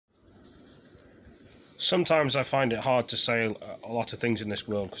Sometimes I find it hard to say a lot of things in this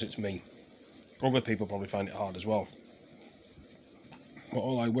world because it's me. Other people probably find it hard as well. But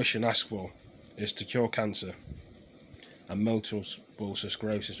all I wish and ask for is to cure cancer and multiple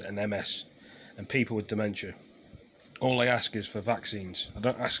sclerosis and MS and people with dementia. All I ask is for vaccines. I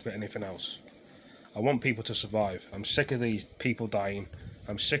don't ask for anything else. I want people to survive. I'm sick of these people dying.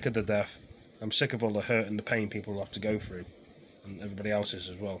 I'm sick of the death. I'm sick of all the hurt and the pain people have to go through, and everybody else is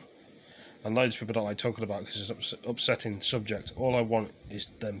as well. And loads of people don't like talking about it because it's an upsetting subject. All I want is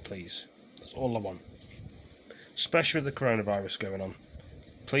them, please. That's all I want. Especially with the coronavirus going on.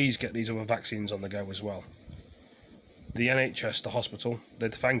 Please get these other vaccines on the go as well. The NHS, the hospital,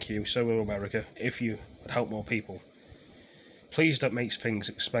 they'd thank you, so will America, if you would help more people. Please don't make things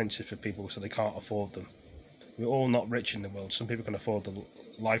expensive for people so they can't afford them. We're all not rich in the world. Some people can afford the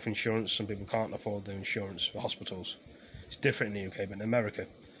life insurance, some people can't afford the insurance for hospitals. It's different in the UK, but in America,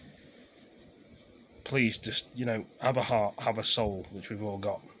 please just, have a heart, have a soul, which we've all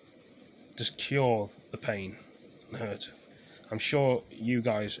got. Just cure the pain and hurt. I'm sure you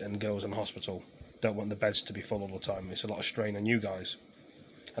guys and girls in the hospital don't want the beds to be full all the time. It's a lot of strain on you guys.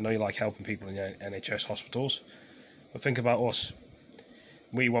 I know you like helping people in the NHS hospitals, but think about us.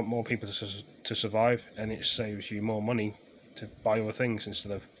 We want more people to survive, and it saves you more money to buy other things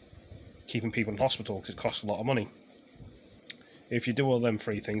instead of keeping people in hospital because it costs a lot of money. If you do all them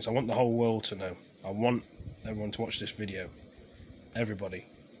three things, I want the whole world to know. I want everyone to watch this video. Everybody.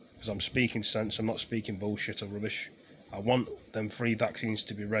 Because I'm speaking sense, I'm not speaking bullshit or rubbish. I want them 3 vaccines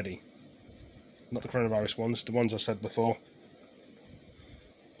to be ready. Not the coronavirus ones, the ones I said before.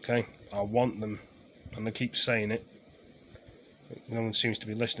 Okay, I want them, and I keep saying it. No one seems to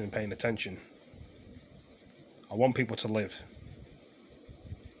be listening and paying attention. I want people to live.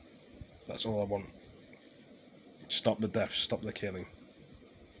 That's all I want. Stop the deaths, stop the killing.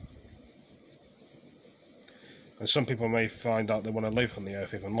 And some people may find out they want to live on the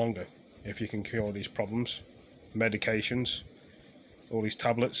earth even longer. If you can cure these problems, medications, all these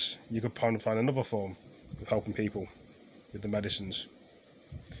tablets, you could find another form of helping people with the medicines.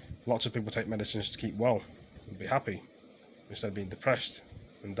 Lots of people take medicines to keep well and be happy instead of being depressed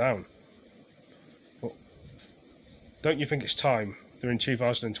and down. But don't you think it's time that in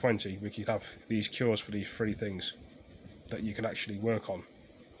 2020 we could have these cures for these 3 things that you can actually work on,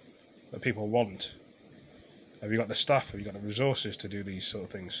 that people want? Have you got the staff? Have you got the resources to do these sort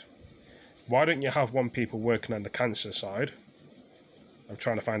of things? Why don't you have 1 people working on the cancer side of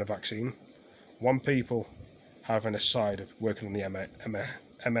trying to find a vaccine, 1 people having a side of working on the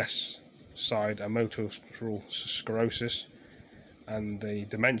MS side and multiple sclerosis and the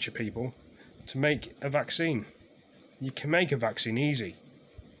dementia people to make a vaccine? You can make a vaccine easy.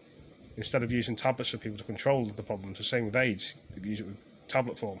 Instead of using tablets for people to control the problems, the same with AIDS, they use it with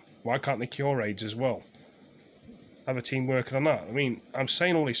tablet form. Why can't they cure AIDS as well? Have a team working on that. I mean, I'm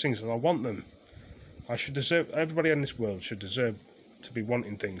saying all these things and I want them. I should deserve, everybody in this world should deserve to be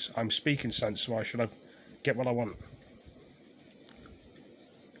wanting things. I'm speaking sense, so I should get what I want.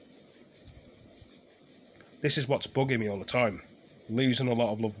 This is what's bugging me all the time. Losing a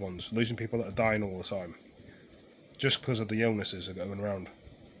lot of loved ones, losing people that are dying all the time. Just because of the illnesses that are going around.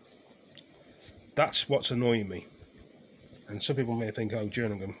 That's what's annoying me. And some people may think, oh,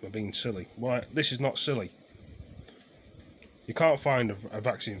 Jerningham are being silly. Well, this is not silly. You can't find a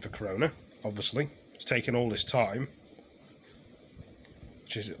vaccine for corona, obviously. It's taken all this time,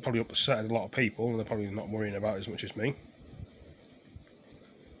 which is probably upsetting a lot of people, and they're probably not worrying about it as much as me.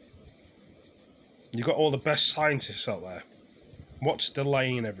 You've got all the best scientists out there. What's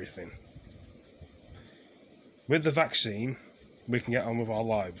delaying everything? With the vaccine, we can get on with our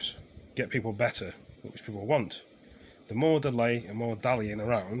lives, get people better, which people want. The more delay and more dallying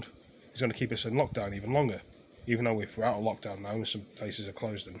around is going to keep us in lockdown even longer. Even though we're out of lockdown now and some places are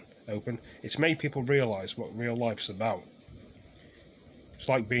closed and open, it's made people realise what real life's about. It's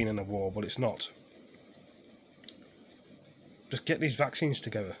like being in a war, but it's not. Just get these vaccines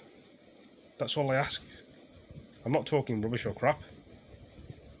together. That's all I ask. I'm not talking rubbish or crap.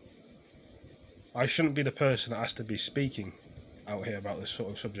 I shouldn't be the person that has to be speaking out here about this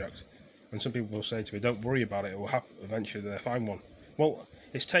sort of subject. And some people will say to me, don't worry about it, it will happen eventually, they'll find one. Well,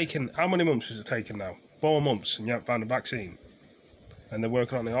 it's taken, how many months has it taken now? 4 months and you haven't found a vaccine. And they're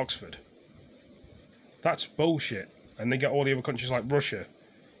working on it in Oxford. That's bullshit. And they get all the other countries like Russia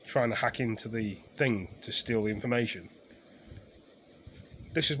trying to hack into the thing to steal the information.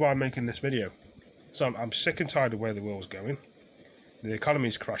 This is why I'm making this video. So I'm sick and tired of where the world's going. The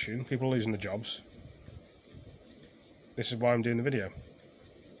economy's crashing, people are losing their jobs. This is why I'm doing the video.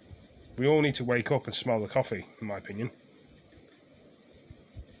 We all need to wake up and smell the coffee, in my opinion.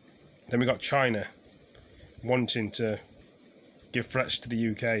 Then we got China wanting to give threats to the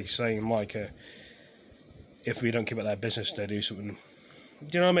UK, saying like, if we don't keep it their business, they do something.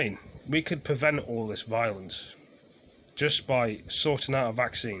 Do you know what I mean? We could prevent all this violence just by sorting out a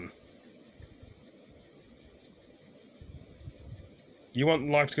vaccine. You want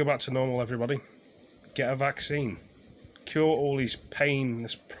life to go back to normal, everybody? Get a vaccine. Cure all these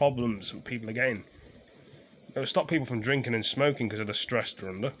painless problems that people are getting. It will stop people from drinking and smoking because of the stress they're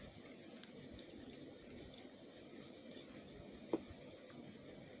under.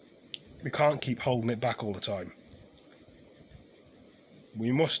 We can't keep holding it back all the time.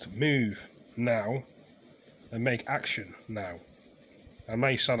 We must move now and make action now. I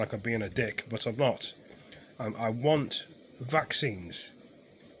may sound like I'm being a dick, but I'm not. I want vaccines.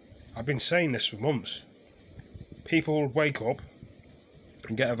 I've been saying this for months. People will wake up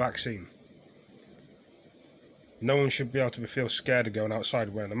and get a vaccine. No one should be able to feel scared of going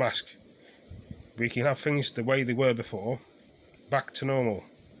outside wearing a mask. We can have things the way they were before, back to normal.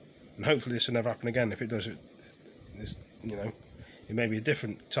 And hopefully this will never happen again. If it does, you know, it may be a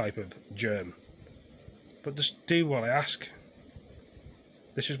different type of germ. But just do what I ask.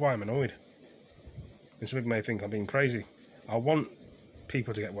 This is why I'm annoyed. And some people may think I'm being crazy. I want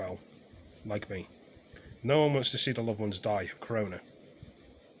people to get well, like me. No one wants to see their loved ones die of corona.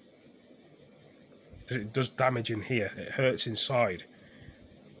 It does damage in here. It hurts inside.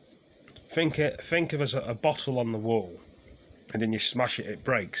 Think of it as a bottle on the wall, and then you smash it, it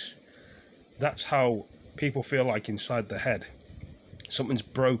breaks. That's how people feel like inside their head. Something's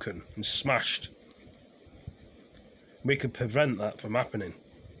broken and smashed. We could prevent that from happening.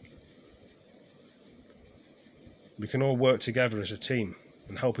 We can all work together as a team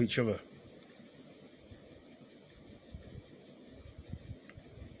and help each other.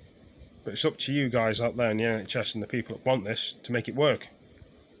 But it's up to you guys out there in the NHS and the people that want this to make it work.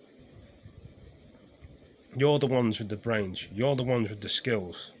 You're the ones with the brains. You're the ones with the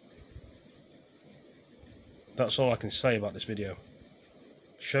skills. That's all I can say about this video.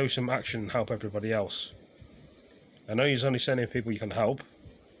 Show some action and help everybody else. I know you're only sending people you can help,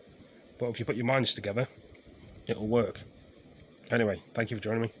 but if you put your minds together, it'll work. Anyway, thank you for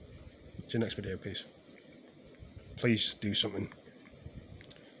joining me. See you next video, peace. Please do something.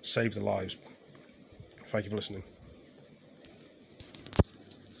 Save the lives. Thank you for listening.